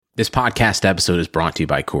This podcast episode is brought to you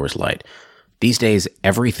by Coors Light. These days,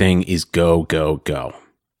 everything is go, go, go.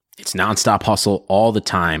 It's nonstop hustle all the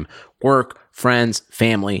time. Work, friends,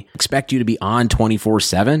 family expect you to be on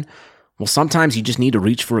 24/7. Well, sometimes you just need to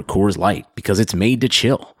reach for a Coors Light because it's made to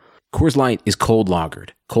chill. Coors Light is cold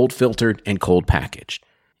lagered, cold filtered, and cold packaged.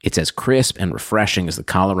 It's as crisp and refreshing as the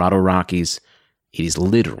Colorado Rockies. It is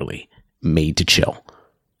literally made to chill.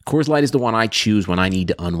 Coors Light is the one I choose when I need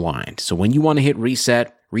to unwind. So when you want to hit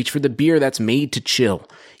reset, reach for the beer that's made to chill.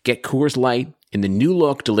 Get Coors Light in the new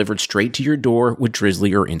look delivered straight to your door with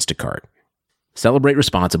Drizzly or Instacart. Celebrate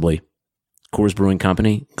responsibly. Coors Brewing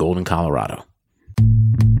Company, Golden, Colorado.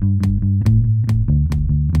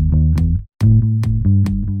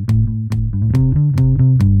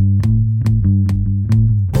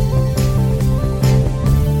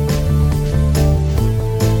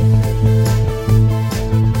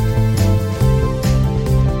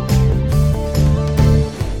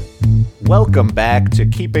 Welcome back to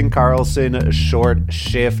Keeping Karlsson Short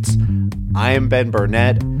Shifts. I am Ben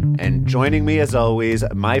Burnett, and joining me as always,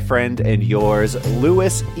 my friend and yours,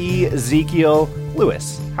 Louis Ezekiel.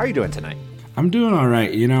 Louis, how are you doing tonight? I'm doing all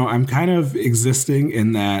right. You know, I'm kind of existing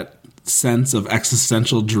in that sense of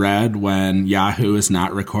existential dread when Yahoo is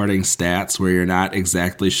not recording stats where you're not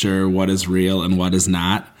exactly sure what is real and what is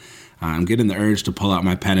not. I'm getting the urge to pull out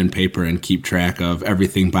my pen and paper and keep track of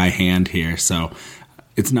everything by hand here, so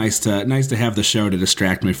it's nice to have the show to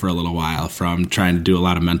distract me for a little while from trying to do a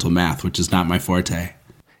lot of mental math, which is not my forte.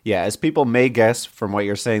 Yeah, as people may guess from what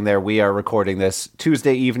you're saying there, we are recording this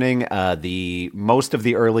Tuesday evening. Most of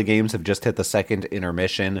the early games have just hit the second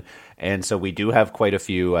intermission, and so we do have quite a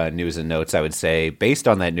few news and notes, I would say, based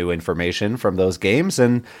on that new information from those games.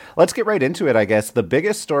 And let's get right into it, I guess. The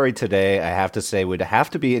biggest story today, I have to say, would have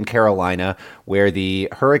to be in Carolina, where the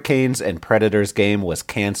Hurricanes and Predators game was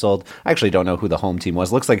canceled. I actually don't know who the home team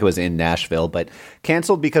was. Looks like it was in Nashville, but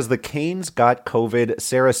canceled because the Canes got COVID.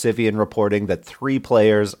 Sarah Civian reporting that 3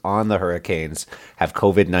 players on the Hurricanes have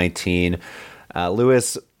COVID-19.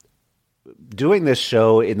 Louis, doing this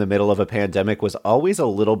show in the middle of a pandemic was always a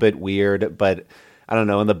little bit weird, but I don't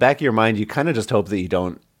know, in the back of your mind, you kind of just hope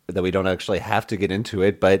that we don't actually have to get into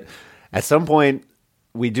it. But at some point,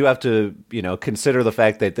 we do have to, consider the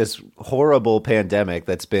fact that this horrible pandemic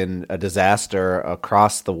that's been a disaster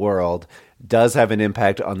across the world does have an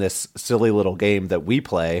impact on this silly little game that we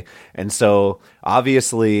play. And so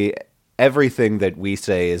obviously everything that we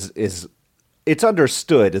say is it's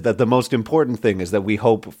understood that the most important thing is that we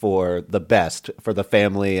hope for the best for the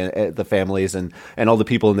family and the families and all the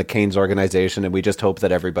people in the Canes organization, and we just hope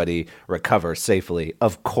that everybody recovers safely,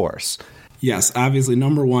 of course. Yes, obviously,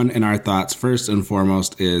 number one in our thoughts, first and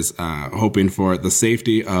foremost, is hoping for the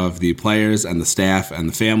safety of the players and the staff and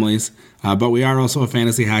the families. But we are also a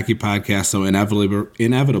fantasy hockey podcast, so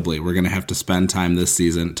inevitably we're going to have to spend time this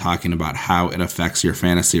season talking about how it affects your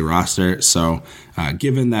fantasy roster. So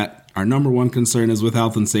given that our number one concern is with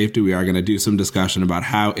health and safety, we are going to do some discussion about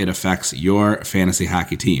how it affects your fantasy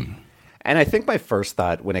hockey team. And I think my first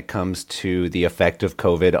thought when it comes to the effect of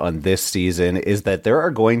COVID on this season is that there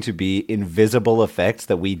are going to be invisible effects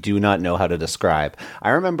that we do not know how to describe.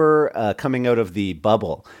 I remember coming out of the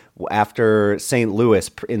bubble after St. Louis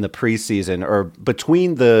in the preseason, or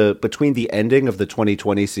between the ending of the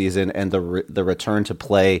 2020 season and the return to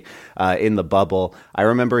play in the bubble, I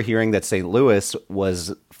remember hearing that St. Louis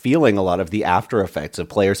was feeling a lot of the after effects of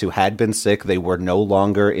players who had been sick. They were no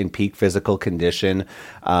longer in peak physical condition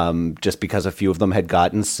just because a few of them had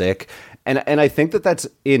gotten sick. And I think that that's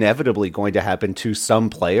inevitably going to happen to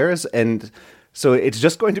some players. And so it's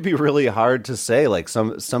just going to be really hard to say, like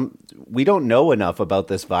we don't know enough about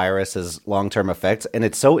this virus's long-term effects, and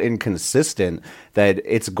it's so inconsistent that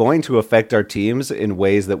it's going to affect our teams in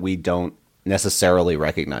ways that we don't necessarily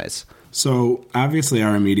recognize. So obviously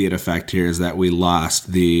our immediate effect here is that we lost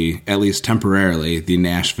at least temporarily, the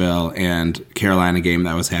Nashville and Carolina game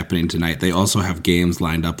that was happening tonight. They also have games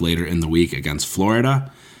lined up later in the week against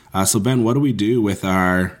Florida. So Ben, what do we do with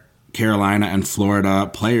our Carolina and Florida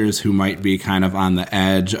players who might be kind of on the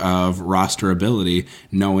edge of roster ability,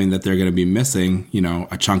 knowing that they're going to be missing,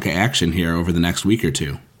 a chunk of action here over the next week or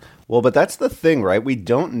two? Well, but that's the thing, right? We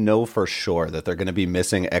don't know for sure that they're going to be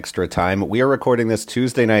missing extra time. We are recording this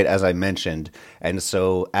Tuesday night, as I mentioned. And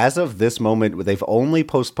so as of this moment, they've only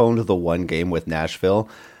postponed the one game with Nashville.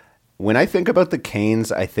 When I think about the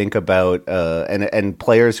Canes, I think about and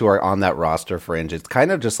players who are on that roster fringe. It's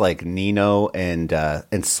kind of just like Nino and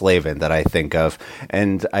Slavin that I think of.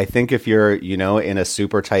 And I think if you're, in a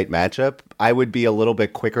super tight matchup, I would be a little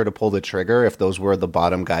bit quicker to pull the trigger if those were the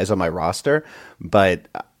bottom guys on my roster. But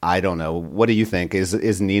I don't know. What do you think?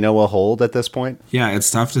 Is Nino a hold at this point? Yeah, it's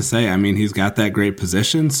tough to say. I mean, he's got that great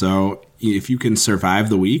position, so if you can survive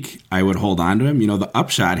the week, I would hold on to him. The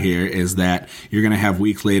upshot here is that you're going to have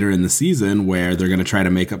weeks later in the season where they're going to try to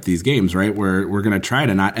make up these games, right? We're going to try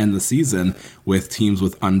to not end the season with teams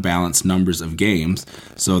with unbalanced numbers of games,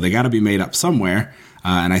 so they got to be made up somewhere.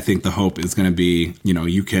 And I think the hope is going to be,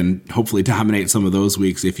 you can hopefully dominate some of those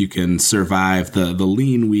weeks if you can survive the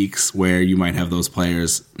lean weeks where you might have those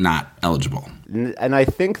players not eligible. And I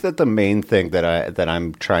think that the main thing that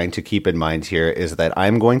I'm trying to keep in mind here is that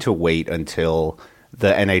I'm going to wait until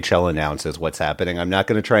the NHL announces what's happening. I'm not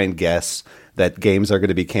going to try and guess that games are going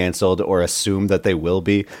to be canceled or assume that they will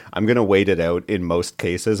be. I'm going to wait it out in most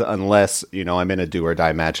cases, unless I'm in a do or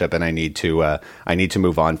die matchup and I need to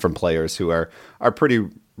move on from players who are pretty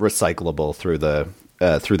recyclable through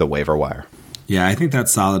the waiver wire. Yeah, I think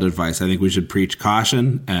that's solid advice. I think we should preach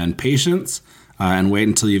caution and patience. And wait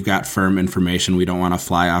until you've got firm information. We don't want to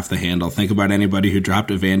fly off the handle. Think about anybody who dropped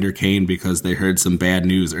Evander Kane because they heard some bad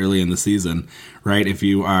news early in the season, right? If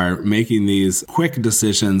you are making these quick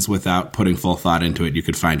decisions without putting full thought into it, you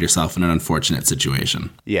could find yourself in an unfortunate situation.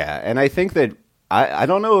 Yeah, and I think that I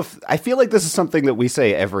don't know if I feel like this is something that we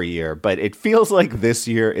say every year, but it feels like this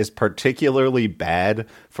year is particularly bad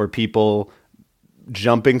for people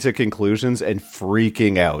jumping to conclusions and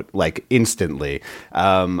freaking out like instantly.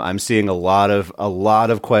 I'm seeing a lot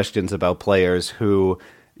of questions about players who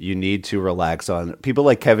you need to relax on. People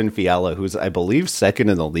like Kevin Fiala, who's I believe second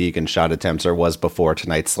in the league in shot attempts, or was before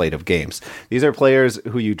tonight's slate of games. These are players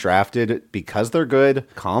who you drafted because they're good.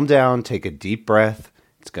 Calm down, take a deep breath.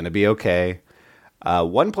 It's going to be okay.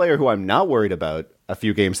 One player who I'm not worried about a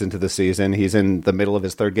few games into the season, he's in the middle of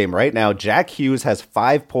his third game right now. Jack Hughes has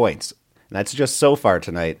 5 points. And that's just so far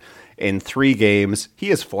tonight in 3 games.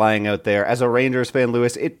 He is flying out there. As a Rangers fan,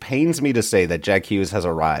 Lewis, it pains me to say that Jack Hughes has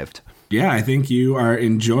arrived. Yeah, I think you are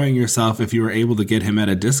enjoying yourself if you were able to get him at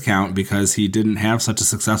a discount because he didn't have such a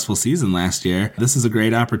successful season last year. This is a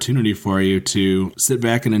great opportunity for you to sit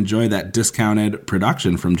back and enjoy that discounted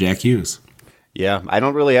production from Jack Hughes. Yeah, I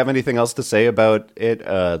don't really have anything else to say about it.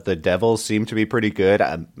 The Devils seem to be pretty good.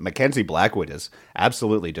 Mackenzie Blackwood is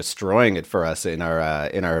absolutely destroying it for us in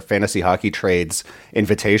our fantasy hockey trades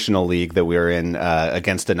invitational league that we're in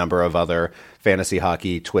against a number of other fantasy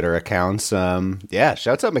hockey Twitter accounts.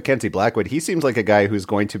 Shouts out Mackenzie Blackwood. He seems like a guy who's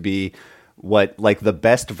going to be what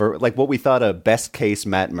we thought a best case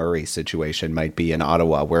Matt Murray situation might be in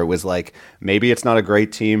Ottawa, where it was like, maybe it's not a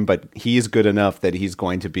great team, but he's good enough that he's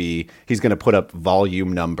going to put up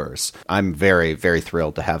volume numbers. I'm very, very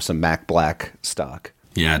thrilled to have some Mac Black stock.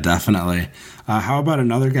 Yeah, definitely. How about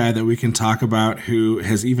another guy that we can talk about who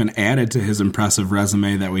has even added to his impressive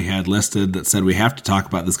resume that we had listed that said we have to talk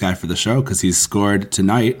about this guy for the show because he's scored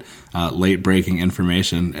tonight. Late-breaking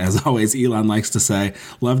information. As always, Elon likes to say,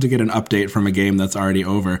 love to get an update from a game that's already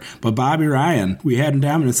over. But Bobby Ryan, we had him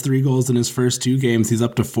down, and it's 3 goals in his first 2 games. He's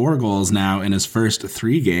up to 4 goals now in his first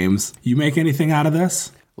 3 games. You make anything out of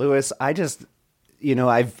this? Lewis, I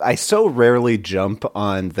so rarely jump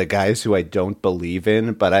on the guys who I don't believe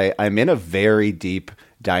in, but I'm in a very deep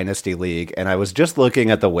dynasty league, and I was just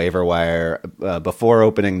looking at the waiver wire before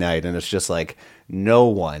opening night, and it's just like no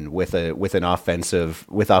one with offensive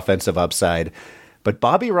upside. But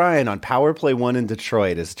Bobby Ryan on Power Play 1 in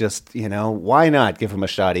Detroit is just, why not give him a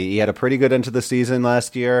shot? He had a pretty good end to the season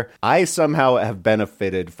last year. I somehow have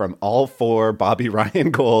benefited from all 4 Bobby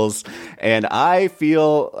Ryan goals, and I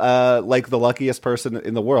feel like the luckiest person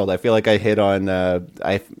in the world. I feel like I hit on,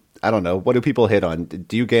 I don't know, what do people hit on?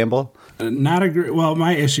 Do you gamble? Well,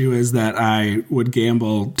 my issue is that I would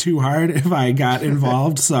gamble too hard if I got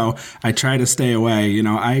involved, so I try to stay away.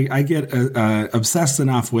 I get obsessed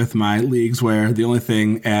enough with my leagues where the only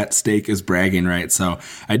thing at stake is bragging rights, so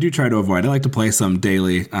I do try to avoid. I like to play some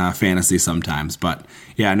daily fantasy sometimes, but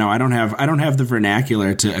yeah, no, I don't have the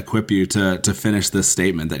vernacular to equip you to finish this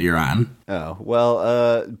statement that you're on. Oh,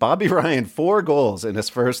 well, Bobby Ryan, 4 goals in his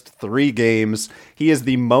first 3 games. He is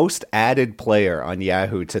the most added player on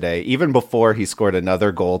Yahoo today, even before he scored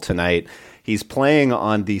another goal tonight. He's playing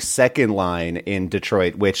on the second line in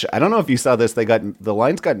Detroit, which I don't know if you saw this. The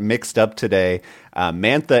lines got mixed up today.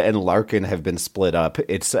 Mantha and Larkin have been split up.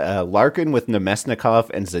 It's Larkin with Nemesnikov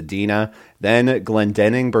and Zadina, then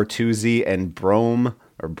Glendening, Bertuzzi, and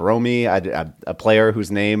Bromey, a player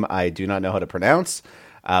whose name I do not know how to pronounce.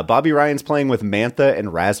 Bobby Ryan's playing with Mantha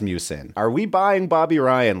and Rasmussen. Are we buying Bobby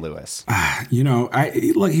Ryan, Lewis?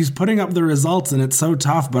 Look, he's putting up the results, and it's so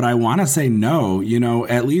tough, but I want to say no.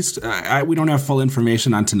 At least we don't have full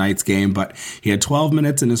information on tonight's game, but he had 12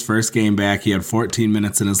 minutes in his first game back. He had 14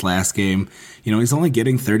 minutes in his last game. He's only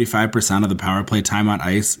getting 35% of the power play time on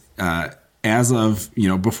ice. As of,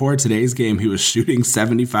 before today's game, he was shooting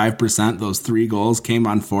 75%. Those 3 goals came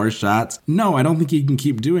on 4 shots. No, I don't think he can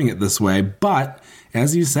keep doing it this way. But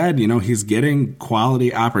as you said, he's getting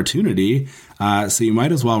quality opportunity. So you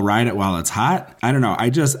might as well ride it while it's hot. I don't know. I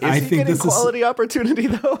think this is quality opportunity,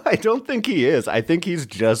 though. I don't think he is. I think he's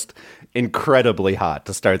just incredibly hot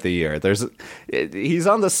to start the year. He's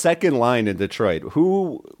on the second line in Detroit.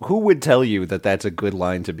 Who would tell you that that's a good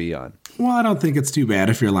line to be on? Well, I don't think it's too bad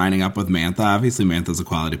if you're lining up with Mantha. Obviously, Mantha's a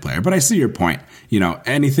quality player, but I see your point.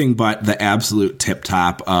 Anything but the absolute tip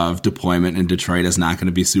top of deployment in Detroit is not going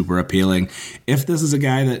to be super appealing. If this is a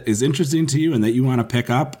guy that is interesting to you and that you want to pick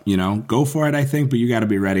up, go for it, I think, but you got to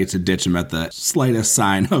be ready to ditch him at the slightest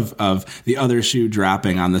sign of the other shoe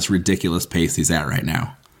dropping on this ridiculous pace he's at right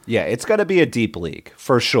now. Yeah, it's got to be a deep league,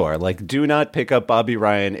 for sure. Do not pick up Bobby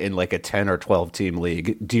Ryan in a 10 or 12 team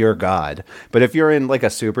league, dear God. But if you're in a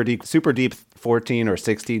super deep 14 or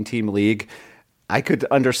 16 team league, I could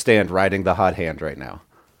understand riding the hot hand right now.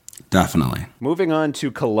 Definitely. Moving on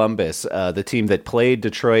to Columbus, the team that played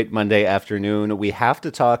Detroit Monday afternoon, we have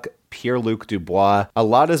to talk Pierre-Luc Dubois. A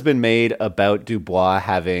lot has been made about Dubois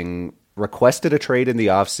having requested a trade in the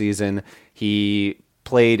offseason. He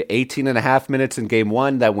played 18 and a half minutes in game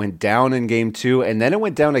 1. That went down in game 2, and then it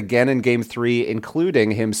went down again in game 3,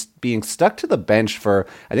 including him being stuck to the bench for,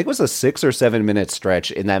 I think it was a 6 or 7 minute stretch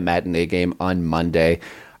in that matinee game on Monday.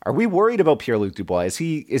 Are we worried about Pierre-Luc Dubois? Is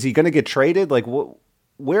he going to get traded?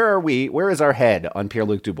 Where are we? Where is our head on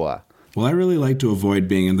Pierre-Luc Dubois? Well, I really like to avoid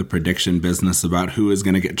being in the prediction business about who is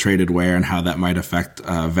going to get traded where and how that might affect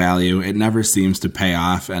value. It never seems to pay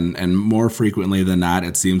off, and more frequently than not,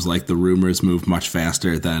 it seems like the rumors move much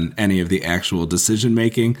faster than any of the actual decision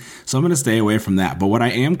making. So I'm going to stay away from that. But what I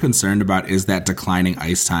am concerned about is that declining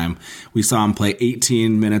ice time. We saw him play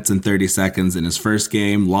 18 minutes and 30 seconds in his first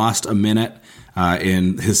game, lost a minute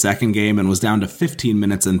in his second game, and was down to 15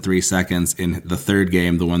 minutes and 3 seconds in the third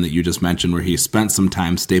game, the one that you just mentioned, where he spent some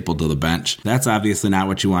time stapled to the bench. That's obviously not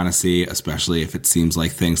what you want to see, especially if it seems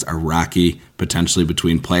like things are rocky, potentially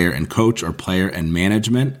between player and coach or player and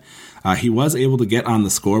management. He was able to get on the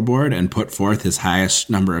scoreboard and put forth his highest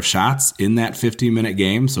number of shots in that 15-minute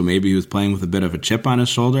game, so maybe he was playing with a bit of a chip on his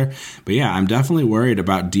shoulder. But yeah, I'm definitely worried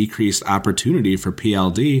about decreased opportunity for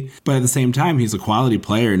PLD. But at the same time, he's a quality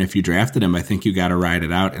player, and if you drafted him, I think you got to ride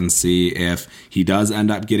it out and see if he does end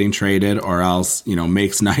up getting traded or else,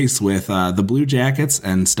 makes nice with the Blue Jackets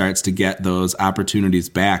and starts to get those opportunities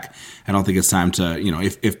back. I don't think it's time to,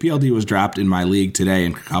 if PLD was dropped in my league today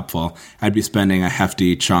in Cupful, I'd be spending a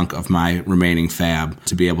hefty chunk of my remaining fab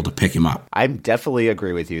to be able to pick him up. I definitely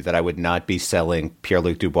agree with you that I would not be selling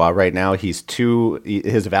Pierre-Luc Dubois right now. His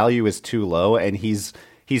value is too low, and he's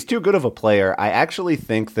too good of a player. I actually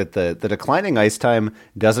think that the declining ice time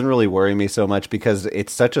doesn't really worry me so much because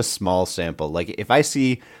it's such a small sample. If I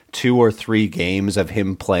see 2 or 3 games of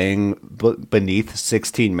him playing beneath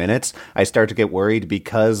 16 minutes, I start to get worried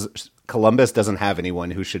because Columbus doesn't have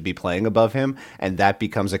anyone who should be playing above him, and that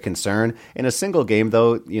becomes a concern. In a single game,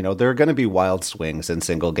 though, there are going to be wild swings in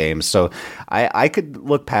single games. So I could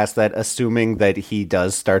look past that, assuming that he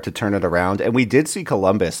does start to turn it around. And we did see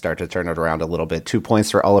Columbus start to turn it around a little bit. 2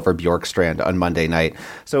 points for Oliver Bjorkstrand on Monday night.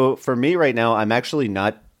 So for me right now, I'm actually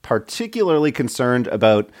not particularly concerned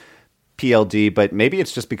about PLD, but maybe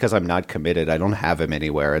it's just because I'm not committed. I don't have him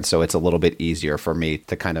anywhere, and so it's a little bit easier for me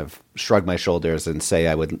to kind of shrug my shoulders and say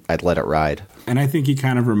I'd let it ride. And I think he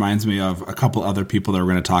kind of reminds me of a couple other people that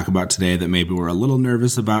we're going to talk about today that maybe we're a little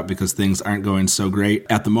nervous about because things aren't going so great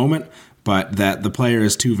at the moment, but that the player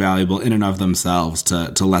is too valuable in and of themselves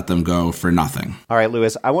to let them go for nothing. All right,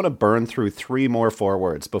 Lewis, I want to burn through 3 more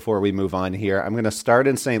forwards before we move on here. I'm going to start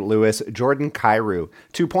in St. Louis. Jordan Kyrou,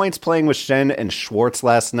 2 points playing with Schenn and Schwartz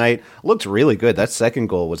last night. Looked really good. That second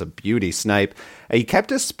goal was a beauty snipe. He kept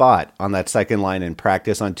his spot on that second line in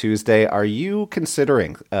practice on Tuesday. Are you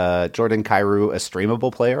considering Jordan Kyrou a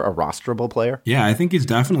streamable player, a rosterable player? Yeah, I think he's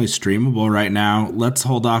definitely streamable right now. Let's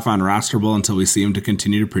hold off on rosterable until we see him to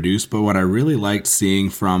continue to produce. But what I really liked seeing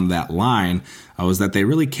from that line was that they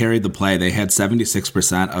really carried the play. They had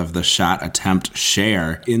 76% of the shot attempt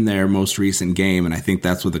share in their most recent game, and I think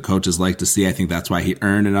that's what the coaches like to see. I think that's why he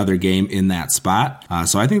earned another game in that spot.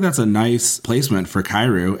 So I think that's a nice placement for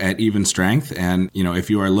Kyrou at even strength. And, if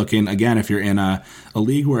you are looking, again, if you're in a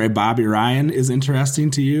league where a Bobby Ryan is interesting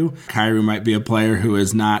to you, Kyrou might be a player who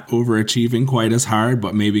is not overachieving quite as hard,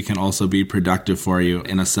 but maybe can also be productive for you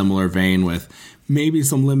in a similar vein with maybe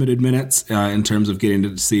some limited minutes in terms of getting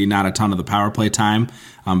to see not a ton of the power play time,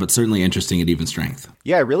 but certainly interesting at even strength.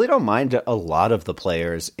 Yeah, I really don't mind a lot of the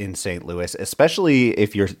players in St. Louis, especially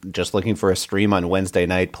if you're just looking for a stream on Wednesday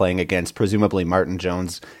night playing against presumably Martin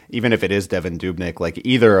Jones, even if it is Devin Dubnyk, like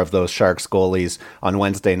either of those Sharks goalies on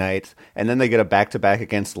Wednesday night. And then they get a back-to-back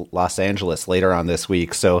against Los Angeles later on this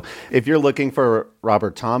week. So if you're looking for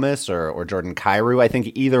Robert Thomas or Jordan Kyrou, I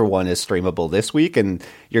think either one is streamable this week, and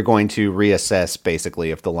you're going to reassess basically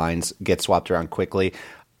if the lines get swapped around quickly.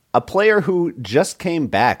 A player who just came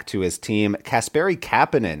back to his team, Kasperi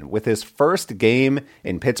Kapanen, with his first game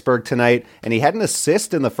in Pittsburgh tonight, and he had an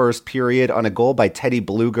assist in the first period on a goal by Teddy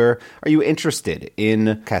Bluger. Are you interested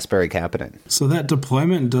in Kasperi Kapanen? So that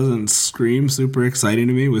deployment doesn't scream super exciting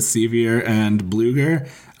to me with Sevier and Bluger.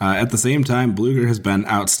 At the same time, Bluger has been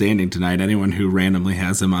outstanding tonight. Anyone who randomly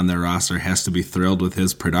has him on their roster has to be thrilled with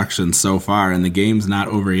his production so far, and the game's not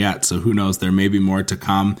over yet, so who knows, there may be more to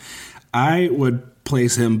come. I would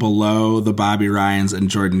place him below the Bobby Ryans and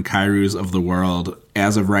Jordan Kyrous of the world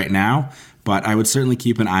as of right now, but I would certainly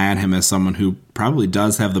keep an eye on him as someone who probably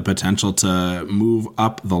does have the potential to move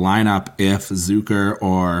up the lineup if Zucker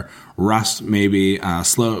or Rust maybe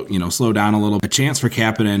slow down a little. A chance for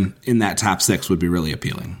Kapanen in that top six would be really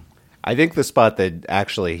appealing. I think the spot that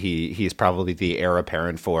actually he's probably the heir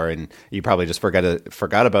apparent for, and you probably just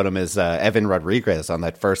forgot about him, is Evan Rodriguez on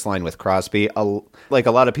that first line with Crosby. A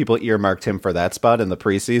lot of people earmarked him for that spot in the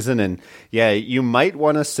preseason, and yeah, you might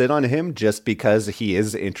want to sit on him just because he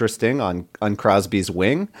is interesting on Crosby's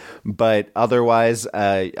wing, but otherwise,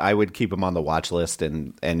 I would keep him on the watch list,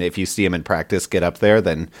 and if you see him in practice get up there,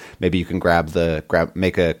 then maybe you can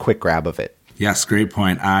make a quick grab of it. Yes, great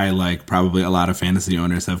point. I, like probably a lot of fantasy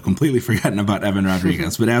owners, have completely forgotten about Evan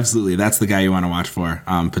Rodriguez, but absolutely, that's the guy you want to watch for,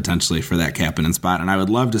 potentially for that Kapanen spot, and I would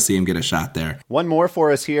love to see him get a shot there. One more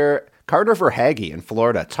for us here. Carter Verhaeghe in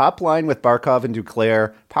Florida, top line with Barkov and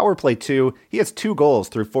Duclair, power play 2. He has 2 goals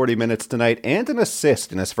through 40 minutes tonight and an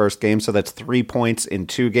assist in his first game, so that's 3 points in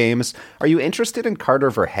 2 games. Are you interested in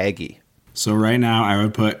Carter Verhaeghe? So right now, I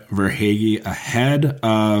would put Verhaeghe ahead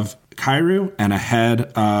of Kyrou and ahead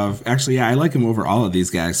of, I like him over all of these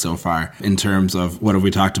guys so far in terms of what have we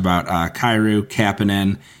talked about, Kyrou,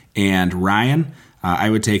 Kapanen, and Ryan.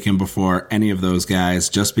 I would take him before any of those guys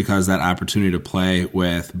just because that opportunity to play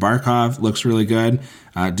with Barkov looks really good.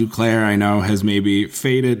 Duclair, I know, has maybe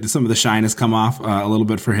faded. Some of the shine has come off a little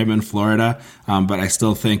bit for him in Florida, but I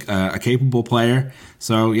still think a capable player.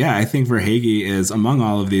 So, yeah, I think Verhaeghe is, among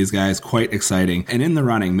all of these guys, quite exciting and in the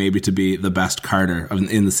running maybe to be the best Carter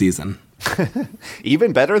in the season.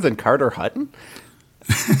 Even better than Carter Hutton?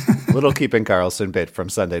 Little keeping Karlsson bit from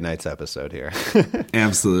Sunday night's episode here.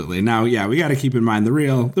 Absolutely. Now, yeah, we got to keep in mind the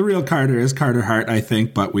real Carter is Carter Hart, I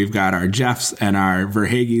think, but we've got our Jeffs and our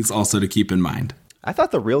Verhaeghes also to keep in mind. I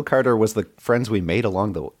thought the real Carter was the friends we made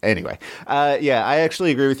along the... Anyway, yeah, I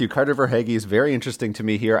actually agree with you. Carter Verhaeghe is very interesting to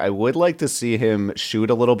me here. I would like to see him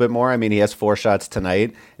shoot a little bit more. I mean, he has 4 shots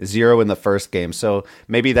tonight, 0 in the first game. So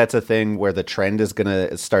maybe that's a thing where the trend is going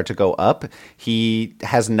to start to go up. He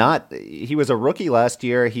was a rookie last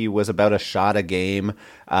year. He was about a shot a game,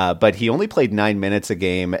 but he only played 9 minutes a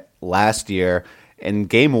game last year. In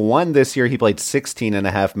game 1 this year, he played 16 and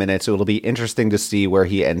a half minutes. So it'll be interesting to see where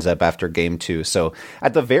he ends up after game 2. So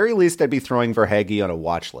at the very least, I'd be throwing Verhaeghe on a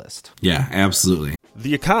watch list. Yeah, absolutely.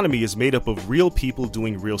 The economy is made up of real people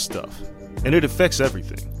doing real stuff, and it affects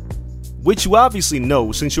everything. Which you obviously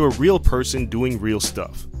know since you're a real person doing real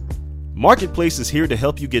stuff. Marketplace is here to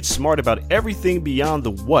help you get smart about everything beyond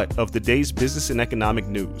the what of the day's business and economic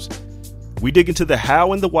news. We dig into the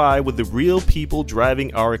how and the why with the real people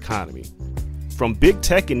driving our economy. From big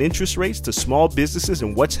tech and interest rates to small businesses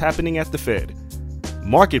and what's happening at the Fed,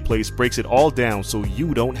 Marketplace breaks it all down so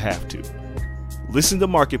you don't have to. Listen to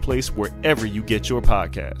Marketplace wherever you get your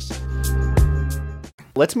podcasts.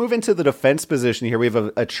 Let's move into the defense position here. We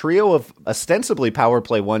have a trio of ostensibly power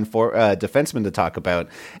play 1 for defensemen to talk about,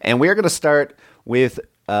 and we are going to start with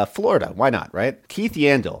Florida. Why not, right? Keith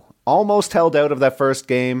Yandle. Almost held out of that first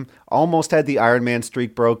game, almost had the Iron Man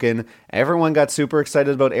streak broken. Everyone got super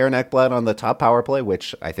excited about Aaron Ekblad on the top power play,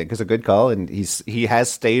 which I think is a good call, and he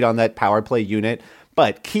has stayed on that power play unit.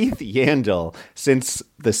 But Keith Yandle, since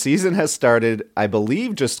the season has started, I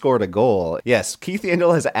believe just scored a goal. Yes, Keith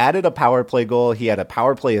Yandle has added a power play goal. He had a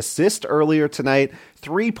power play assist earlier tonight.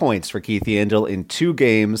 3 points for Keith Yandle in 2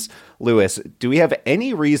 games. Lewis, do we have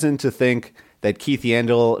any reason to think that Keith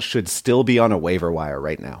Yandle should still be on a waiver wire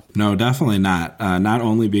right now? No, definitely not. Not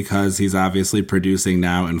only because he's obviously producing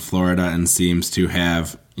now in Florida and seems to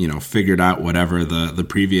have, figured out whatever the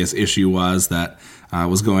previous issue was that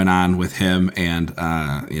was going on with him and,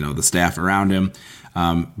 the staff around him.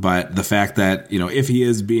 But the fact that, if he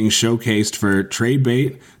is being showcased for trade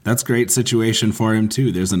bait, that's a great situation for him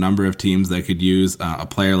too. There's a number of teams that could use a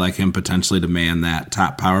player like him potentially to man that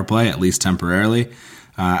top power play, at least temporarily.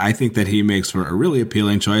 I think that he makes for a really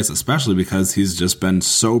appealing choice, especially because he's just been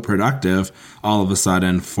so productive all of a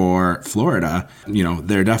sudden for Florida.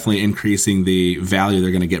 They're definitely increasing the value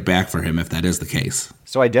they're going to get back for him if that is the case.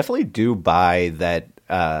 So I definitely do buy that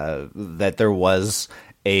that there was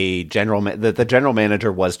that the general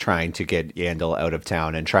manager was trying to get Yandle out of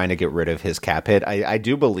town and trying to get rid of his cap hit. I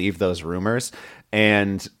do believe those rumors.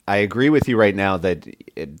 And I agree with you right now that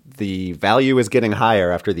the value is getting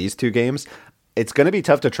higher after these 2 games. It's going to be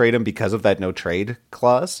tough to trade him because of that no trade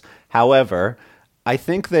clause. However, I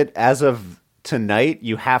think that as of tonight,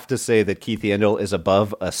 you have to say that Keith Yandle is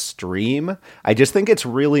above a stream. I just think it's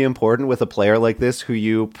really important with a player like this who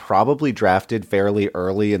you probably drafted fairly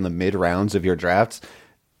early in the mid rounds of your drafts.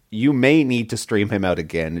 You may need to stream him out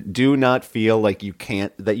again. Do not feel like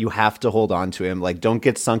that you have to hold on to him. Like, don't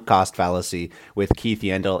get sunk cost fallacy with Keith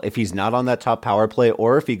Yandle. If he's not on that top power play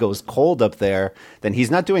or if he goes cold up there, then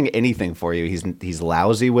he's not doing anything for you. He's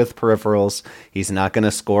lousy with peripherals. He's not going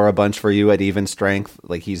to score a bunch for you at even strength.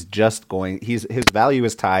 Like, his value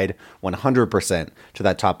is tied 100% to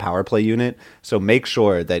that top power play unit. So make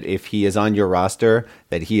sure that if he is on your roster,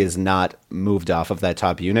 that he is not moved off of that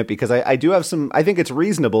top unit, because I think it's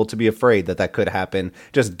reasonable to be afraid that could happen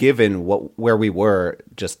just given where we were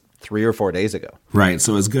just 3 or 4 days ago. Right.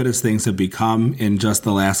 So as good as things have become in just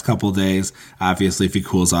the last couple of days, obviously if he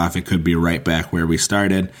cools off, it could be right back where we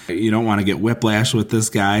started. You don't want to get whiplash with this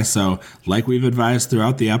guy. So like we've advised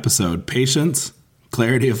throughout the episode, patience,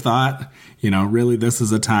 clarity of thought, really this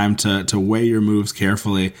is a time to weigh your moves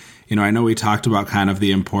carefully. I know we talked about kind of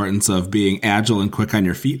the importance of being agile and quick on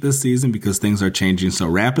your feet this season because things are changing so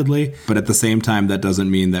rapidly. But at the same time, that doesn't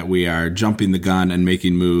mean that we are jumping the gun and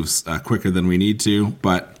making moves quicker than we need to.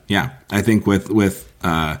 But yeah, I think with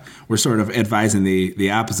we're sort of advising the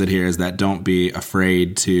opposite here is that don't be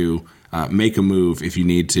afraid to make a move if you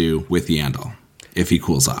need to with Yandle, if he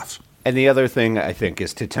cools off. And the other thing, I think,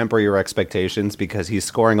 is to temper your expectations because he's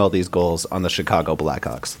scoring all these goals on the Chicago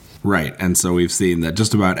Blackhawks. Right, and so we've seen that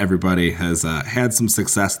just about everybody has had some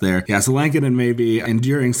success there. Yeah, so Lankinen may be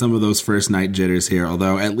enduring some of those first night jitters here,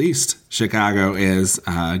 although at least Chicago is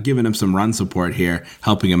giving him some run support here,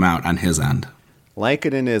 helping him out on his end.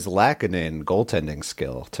 Lankinen is lacking in goaltending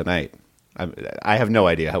skill tonight. I have no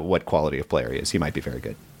idea what quality of player he is. He might be very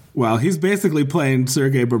good. Well, he's basically playing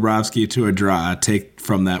Sergei Bobrovsky to a draw. Take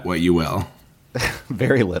from that what you will.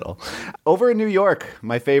 Very little. Over in New York,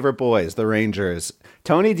 my favorite boys, the Rangers.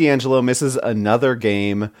 Tony DeAngelo misses another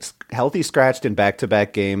game, healthy scratched in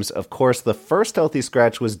back-to-back games. Of course, the first healthy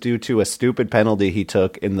scratch was due to a stupid penalty he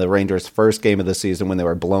took in the Rangers' first game of the season when they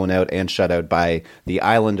were blown out and shut out by the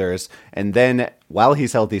Islanders. And then, while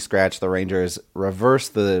he's healthy scratched, the Rangers reverse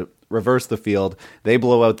the field. They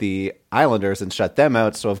blow out the Islanders and shut them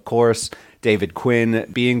out. So, of course, David Quinn,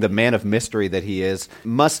 being the man of mystery that he is,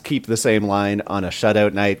 must keep the same line on a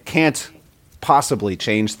shutout night. Can't possibly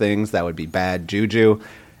change things. That would be bad juju.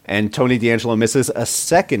 And Tony DeAngelo misses a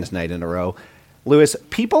second night in a row. Lewis,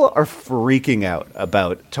 people are freaking out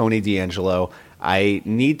about Tony DeAngelo. I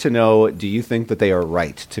need to know, do you think that they are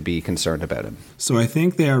right to be concerned about him? So I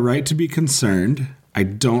think they are right to be concerned. I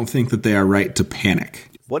don't think that they are right to panic.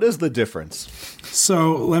 What is the difference?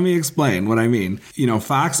 So let me explain what I mean.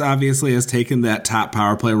 Fox obviously has taken that top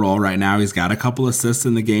power play role right now. He's got a couple assists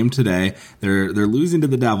in the game today. They're losing to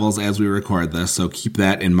the Devils as we record this, so keep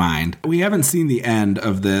that in mind. We haven't seen the end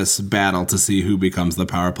of this battle to see who becomes the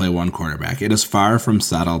power play 1 quarterback. It is far from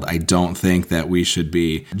settled. I don't think that we should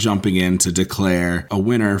be jumping in to declare a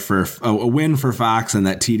win for Fox and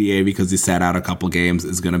that TDA because he sat out a couple games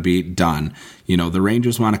is going to be done. The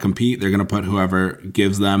Rangers want to compete. They're going to put whoever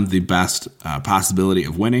gives them the best possibility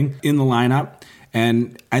of winning in the lineup.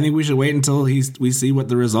 And I think we should wait until we see what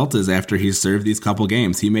the result is after he's served these couple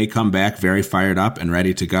games. He may come back very fired up and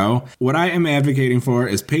ready to go. What I am advocating for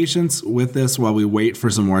is patience with this while we wait for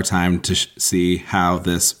some more time to see how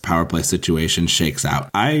this power play situation shakes out.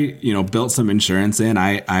 I built some insurance in.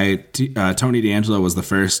 Tony DeAngelo was the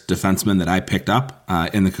first defenseman that I picked up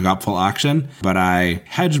in the Cupful auction, but I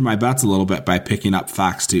hedged my bets a little bit by picking up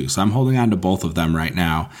Fox too. So I'm holding on to both of them right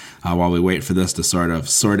now while we wait for this to sort of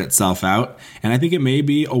sort itself out. And I think it may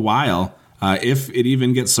be a while if it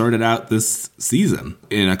even gets sorted out this season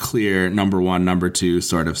in a clear number one, number two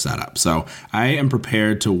sort of setup. So I am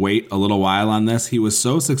prepared to wait a little while on this. He was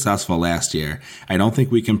so successful last year. I don't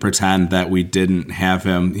think we can pretend that we didn't have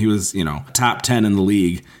him. He was, top 10 in the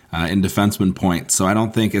league in defenseman points. So I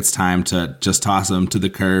don't think it's time to just toss him to the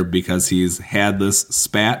curb because he's had this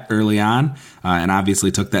spat early on and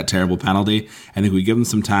obviously took that terrible penalty. I think we give him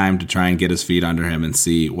some time to try and get his feet under him and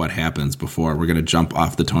see what happens before we're going to jump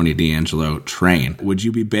off the Tony DeAngelo train. Would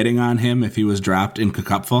you be bidding on him if he was dropped in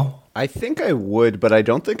Cupful? I think I would, but I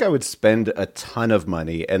don't think I would spend a ton of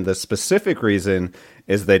money. And the specific reason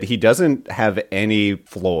is that he doesn't have any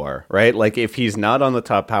floor, right? Like if he's not on the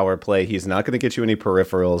top power play, he's not going to get you any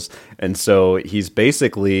peripherals. And so he's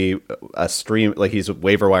basically a stream, like he's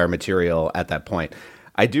waiver wire material at that point.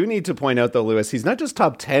 I do need to point out, though, Lewis, he's not just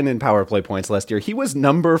top 10 in power play points last year. He was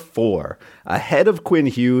number 4, ahead of Quinn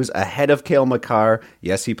Hughes, ahead of Cale Makar.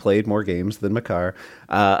 Yes, he played more games than Makar.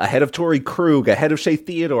 Ahead of Torrey Krug, ahead of Shea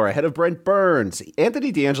Theodore, ahead of Brent Burns.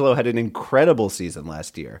 Anthony DeAngelo had an incredible season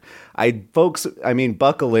last year.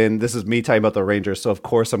 Buckle in. This is me talking about the Rangers, so of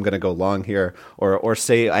course I'm going to go long here or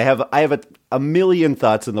say I have a million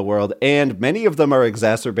thoughts in the world, and many of them are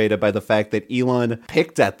exacerbated by the fact that Elon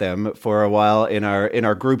picked at them for a while in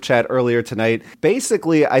our group chat earlier tonight.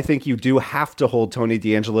 Basically, I think you do have to hold Tony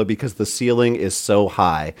DeAngelo because the ceiling is so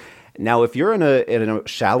high. Now, if you're in a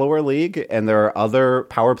shallower league and there are other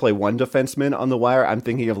power play one defensemen on the wire, I'm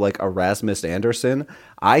thinking of like Erasmus Anderson.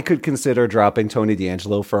 I could consider dropping Tony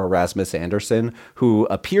DeAngelo for Erasmus Anderson, who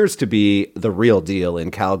appears to be the real deal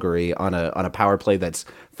in Calgary on a power play that's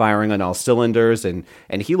firing on all cylinders, and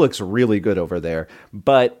he looks really good over there.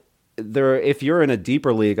 But if you're in a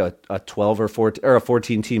deeper league, a 12 or 14 or a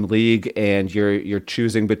 14 team league, and you're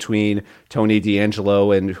choosing between Tony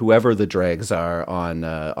DeAngelo and whoever the dregs are on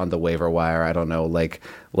the waiver wire, I don't know, like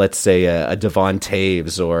let's say a Devon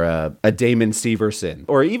Taves or a Damon Severson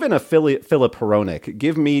or even a Philip Hronek,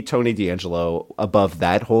 give me Tony DeAngelo above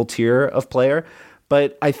that whole tier of player.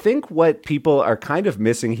 But I think what people are kind of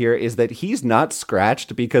missing here is that he's not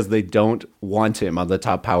scratched because they don't want him on the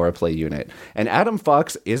top power play unit. And Adam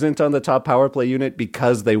Fox isn't on the top power play unit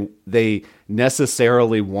because they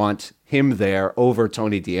necessarily want him there over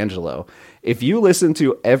Tony DeAngelo. If you listen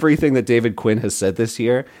to everything that David Quinn has said this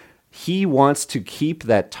year, he wants to keep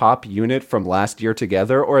that top unit from last year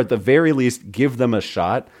together, or at the very least give them a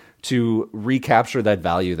shot to recapture that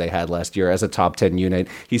value they had last year as a top 10 unit.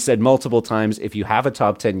 He said multiple times, if you have a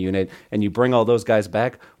top 10 unit and you bring all those guys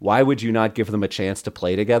back, why would you not give them a chance to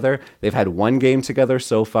play together? They've had one game together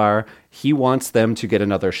so far. He wants them to get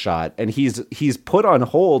another shot. And he's put on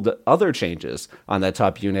hold other changes on that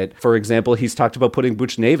top unit. For example, he's talked about putting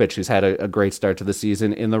Buchnevich, who's had a great start to the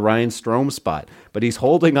season, in the Ryan Strome spot. But he's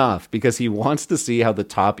holding off because he wants to see how the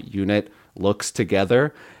top unit looks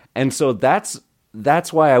together. And so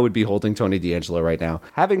that's why I would be holding Tony DeAngelo right now.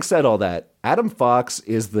 Having said all that, Adam Fox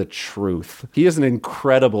is the truth. He is an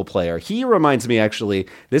incredible player. He reminds me, actually,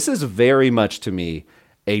 this is very much to me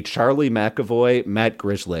a Charlie McAvoy, Matt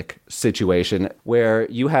Grzelcyk situation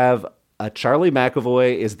where you have a Charlie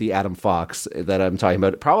McAvoy is the Adam Fox that I'm talking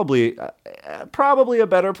about. Probably a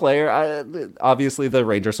better player. Obviously, the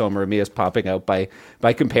Rangers homer in me is popping out by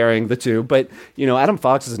comparing the two. But, Adam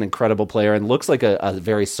Fox is an incredible player and looks like a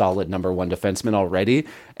very solid number one defenseman already.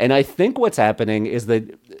 And I think what's happening is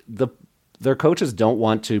that their coaches don't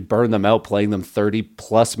want to burn them out playing them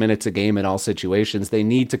 30-plus minutes a game in all situations. They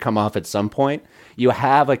need to come off at some point. You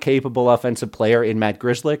have a capable offensive player in Matt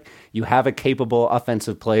Grzelcyk. You have a capable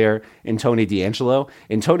offensive player in Tony DeAngelo.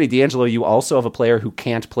 In Tony DeAngelo, you also have a player who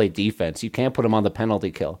can't play defense. You can't put him on the penalty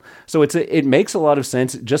kill. So it makes a lot of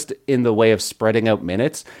sense just in the way of spreading out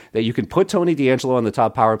minutes that you can put Tony DeAngelo on the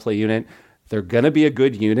top power play unit. They're going to be a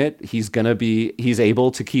good unit. He's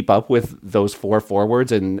able to keep up with those four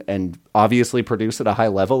forwards and obviously produce at a high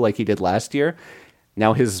level like he did last year.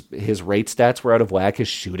 Now his rate stats were out of whack. His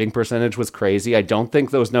shooting percentage was crazy. I don't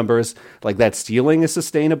think those numbers, like that ceiling, is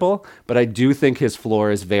sustainable, but I do think his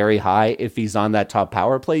floor is very high if he's on that top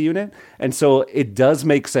power play unit. And so it does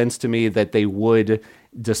make sense to me that they would,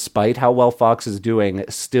 despite how well Fox is doing,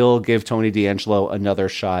 still give Tony DeAngelo another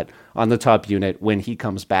shot on the top unit when he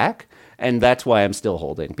comes back. And that's why I'm still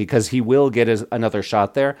holding, because he will get another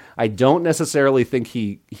shot there. I don't necessarily think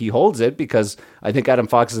he holds it, because I think Adam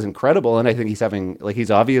Fox is incredible, and I think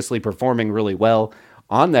he's obviously performing really well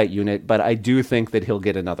on that unit, but I do think that he'll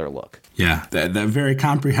get another look. Yeah, that very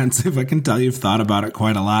comprehensive. I can tell you've thought about it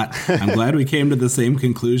quite a lot. I'm glad we came to the same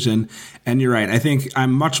conclusion. And you're right. I think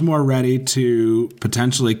I'm much more ready to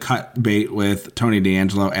potentially cut bait with Tony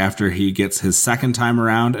DeAngelo after he gets his second time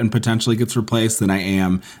around and potentially gets replaced than I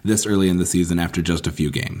am this early in the season after just a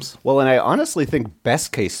few games. Well, and I honestly think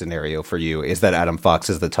best case scenario for you is that Adam Fox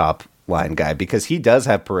is the top line guy, because he does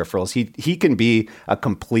have peripherals. He can be a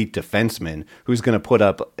complete defenseman who's going to put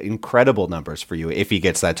up incredible numbers for you if he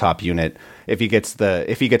gets that top unit, if he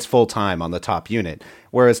gets full time on the top unit.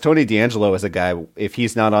 Whereas Tony DeAngelo is a guy, if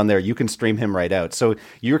he's not on there, you can stream him right out. So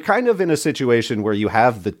you're kind of in a situation where you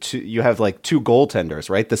have like two goaltenders,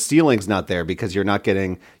 right? The ceiling's not there because you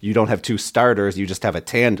don't have two starters, you just have a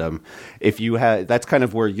tandem. That's kind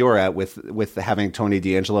of where you're at with having Tony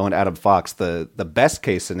DeAngelo and Adam Fox. The best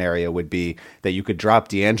case scenario would be that you could drop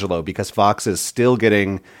DeAngelo because Fox is still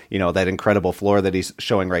getting, that incredible floor that he's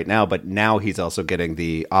showing right now, but now he's also getting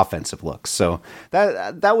the offensive looks. So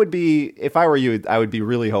that would be, if I were you, I would be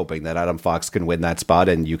really hoping that Adam Fox can win that spot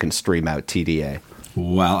and you can stream out TDA.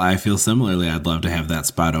 Well, I feel similarly. I'd love to have that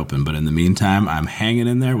spot open, but in the meantime, I'm hanging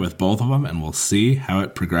in there with both of them, and we'll see how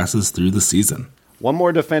it progresses through the season. One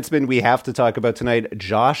more defenseman we have to talk about tonight,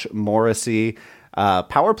 Josh Morrissey.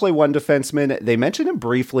 Power play one defenseman. They mentioned him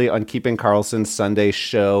briefly on Keeping Karlsson's Sunday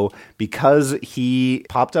show because he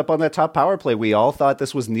popped up on that top power play. We all thought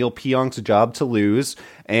this was Neil Pionk's job to lose,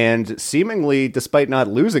 and seemingly, despite not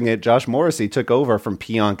losing it, Josh Morrissey took over from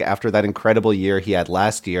Pionk after that incredible year he had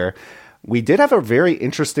last year. We did have a very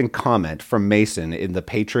interesting comment from Mason in the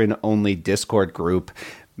patron-only Discord group.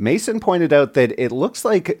 Mason pointed out that it looks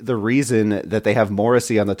like the reason that they have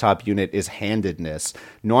Morrissey on the top unit is handedness.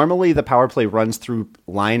 Normally, the power play runs through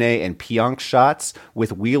Laine and Pionk shots,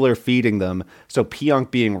 with Wheeler feeding them, so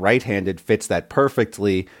Pionk being right-handed fits that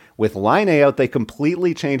perfectly. With Laine out, they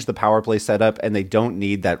completely changed the power play setup, and they don't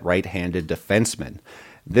need that right-handed defenseman.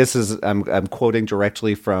 This is, I'm quoting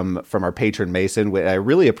directly from our patron Mason. I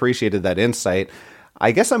really appreciated that insight.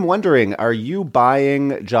 I guess I'm wondering, are you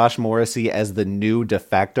buying Josh Morrissey as the new de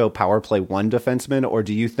facto power play one defenseman, or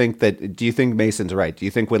do you think Mason's right? Do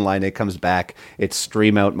you think when Laine comes back, it's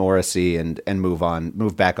stream out Morrissey and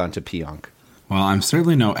move back onto Pionk? Well, I'm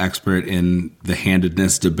certainly no expert in the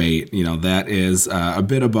handedness debate. That is a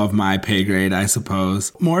bit above my pay grade, I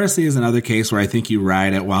suppose. Morrissey is another case where I think you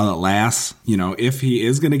ride it while it lasts. If he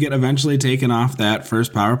is going to get eventually taken off that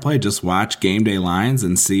first power play, just watch game day lines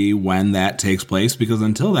and see when that takes place, because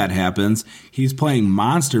until that happens, he's playing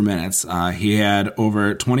monster minutes. He had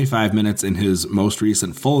over 25 minutes in his most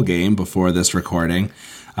recent full game before this recording.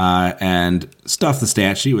 And stuffed the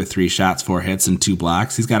stat sheet with 3 shots, 4 hits, and 2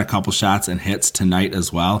 blocks. He's got a couple shots and hits tonight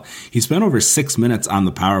as well. He spent over 6 minutes on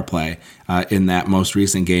the power play in that most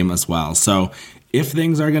recent game as well. So if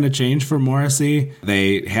things are going to change for Morrissey,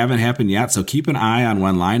 they haven't happened yet. So keep an eye on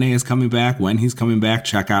when Laine is coming back, when he's coming back.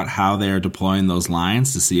 Check out how they're deploying those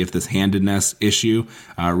lines to see if this handedness issue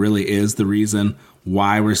really is the reason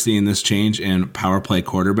why we're seeing this change in power play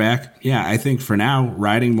quarterback. Yeah, I think for now,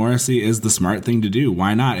 riding Morrissey is the smart thing to do.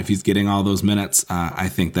 Why not? If he's getting all those minutes, I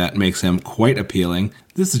think that makes him quite appealing.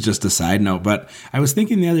 This is just a side note, but I was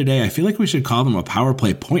thinking the other day, I feel like we should call him a power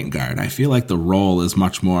play point guard. I feel like the role is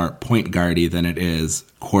much more point guardy than it is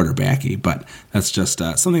quarterbacky, but that's just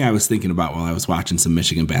something I was thinking about while I was watching some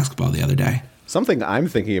Michigan basketball the other day. Something I'm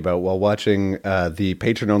thinking about while watching the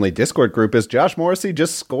patron-only Discord group is Josh Morrissey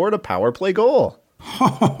just scored a power play goal.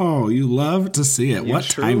 Oh, you love to see it. What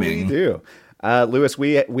timing? You do. Lewis,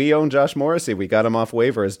 we own Josh Morrissey. We got him off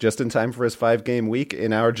waivers just in time for his 5-game week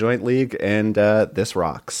in our joint league, and this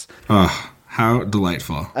rocks. Oh, how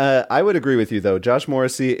delightful. I would agree with you, though. Josh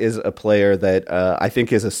Morrissey is a player that I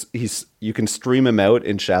think you can stream him out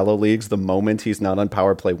in shallow leagues the moment he's not on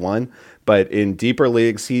power play one. But in deeper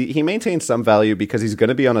leagues, he maintains some value because he's going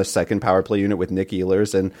to be on a second power play unit with Nick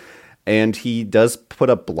Ehlers, and he does put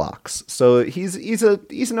up blocks. So he's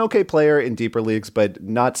an okay player in deeper leagues, but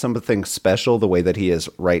not something special the way that he is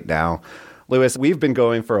right now. Lewis, we've been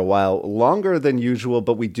going for a while, longer than usual,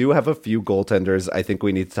 but we do have a few goaltenders I think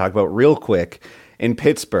we need to talk about real quick. In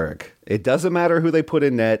Pittsburgh, it doesn't matter who they put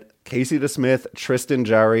in net. Casey DeSmith, Tristan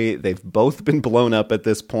Jarry, they've both been blown up at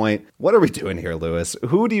this point. What are we doing here, Lewis?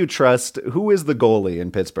 Who do you trust? Who is the goalie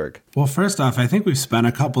in Pittsburgh? Well, first off, I think we've spent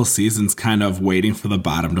a couple seasons kind of waiting for the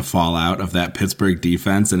bottom to fall out of that Pittsburgh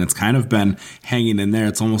defense, and it's kind of been hanging in there.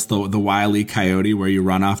 It's almost the Wile E. Coyote where you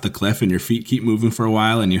run off the cliff and your feet keep moving for a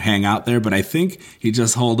while and you hang out there. But I think he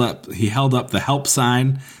held up the help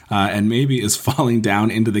sign and maybe is falling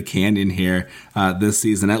down into the canyon here this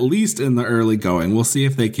season, at least in the early going. We'll see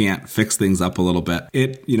if they can can't fix things up a little bit.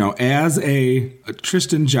 As a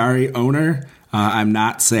Tristan Jarry owner, I'm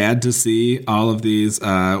not sad to see all of these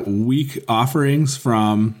weak offerings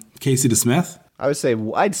from Casey DeSmith.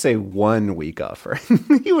 I'd say 1 week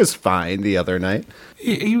offering. He was fine the other night.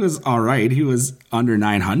 He was all right. He was under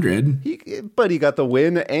 900. But he got the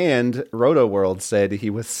win, and Roto World said he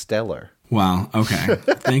was stellar. Wow. Okay.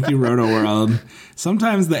 Thank you, Roto World.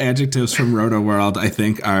 Sometimes the adjectives from Roto World, I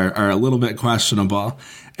think, are a little bit questionable.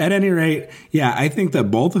 At any rate, yeah, I think that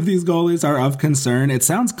both of these goalies are of concern. It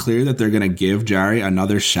sounds clear that they're going to give Jarry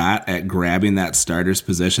another shot at grabbing that starter's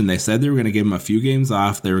position. They said they were going to give him a few games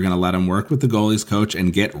off. They were going to let him work with the goalies coach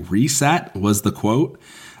and get reset, was the quote.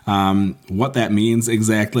 What that means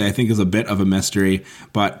exactly, I think, is a bit of a mystery,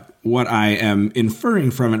 but what I am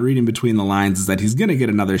inferring from it, reading between the lines, is that he's going to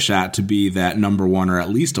get another shot to be that number one or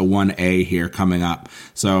at least a 1A here coming up.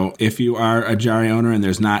 So if you are a Jarry owner and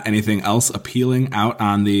there's not anything else appealing out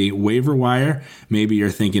on the waiver wire, maybe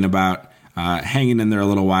you're thinking about hanging in there a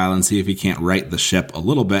little while and see if he can't right the ship a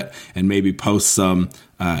little bit and maybe post some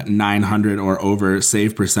 900 or over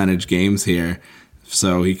save percentage games here,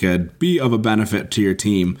 so he could be of a benefit to your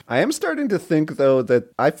team. I am starting to think, though,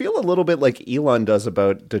 that I feel a little bit like Elon does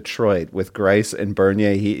about Detroit with Greiss and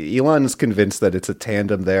Bernier. Elon's convinced that it's a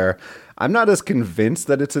tandem there. I'm not as convinced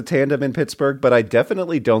that it's a tandem in Pittsburgh, but I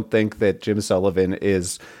definitely don't think that Jim Sullivan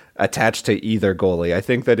is attached to either goalie. I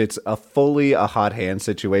think that it's fully a hot hand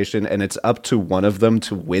situation, and it's up to one of them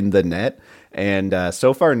to win the net. And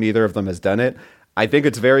so far, neither of them has done it. I think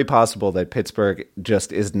it's very possible that Pittsburgh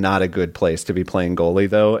just is not a good place to be playing goalie,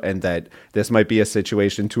 though, and that this might be a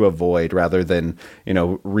situation to avoid rather than,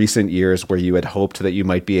 recent years where you had hoped that you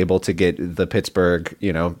might be able to get the Pittsburgh,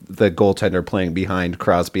 the goaltender playing behind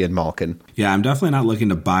Crosby and Malkin. Yeah, I'm definitely not looking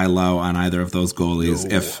to buy low on either of those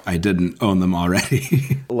goalies if I didn't own them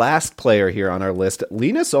already. Last player here on our list,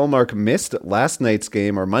 Linus Ullmark missed last night's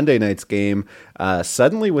game or Monday night's game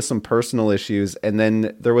suddenly with some personal issues, and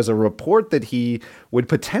then there was a report that he would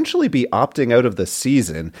potentially be opting out of the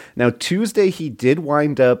season. Now, Tuesday, he did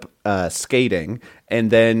wind up skating, and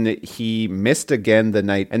then he missed again the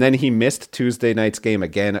night, and then he missed Tuesday night's game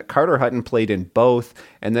again. Carter Hutton played in both,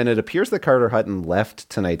 and then it appears that Carter Hutton left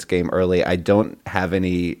tonight's game early. I don't have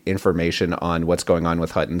any information on what's going on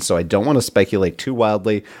with Hutton, so I don't want to speculate too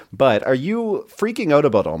wildly, but are you freaking out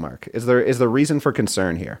about Ullmark? Is there reason for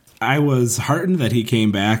concern here? I was heartened that he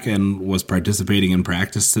came back and was participating in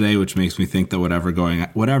practice today, which makes me think that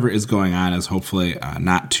whatever is going on is hopefully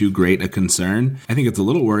not too great a concern. I think it's a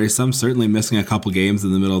little worrisome, certainly missing a couple games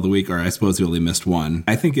in the middle of the week, or I suppose he only missed one.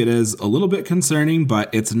 I think it is a little bit concerning,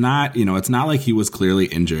 but it's not like he was clearly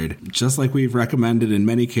injured. Just like we've recommended in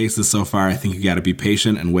many cases so far, I think you got to be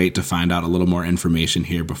patient and wait to find out a little more information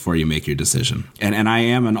here before you make your decision. And I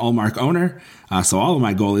am an Ullmark owner, so all of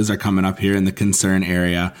my goalies are coming up here in the concern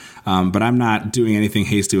area, but I'm not doing anything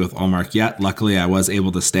hasty with Ullmark yet. Luckily, I was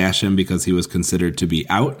able to stash him because he was considered to be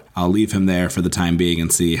out. I'll leave him there for the time being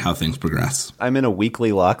and see how things progress. I'm in a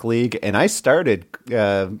weekly lock league, and I started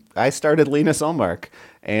Linus Ullmark,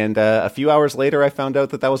 and a few hours later, I found out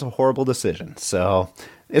that was a horrible decision. So,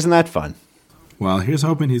 isn't that fun? Well, here's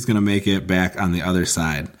hoping he's going to make it back on the other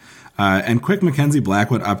side. And quick Mackenzie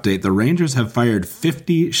Blackwood update. The Rangers have fired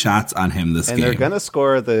 50 shots on him this game. And they're going to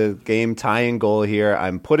score the game tying goal here.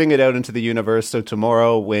 I'm putting it out into the universe, so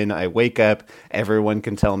tomorrow when I wake up, everyone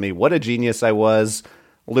can tell me what a genius I was.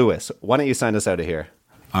 Lewis, why don't you sign us out of here?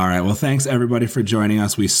 All right. Well, thanks everybody for joining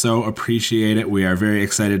us. We so appreciate it. We are very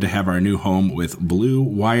excited to have our new home with Blue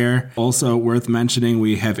Wire. Also worth mentioning,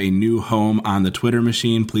 we have a new home on the Twitter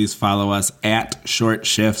machine. Please follow us at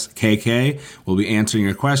ShortShiftsKK. We'll be answering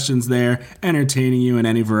your questions there, entertaining you in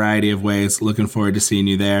any variety of ways. Looking forward to seeing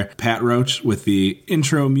you there. Pat Roach with the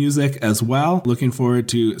intro music as well. Looking forward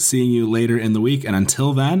to seeing you later in the week. And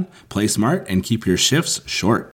until then, play smart and keep your shifts short.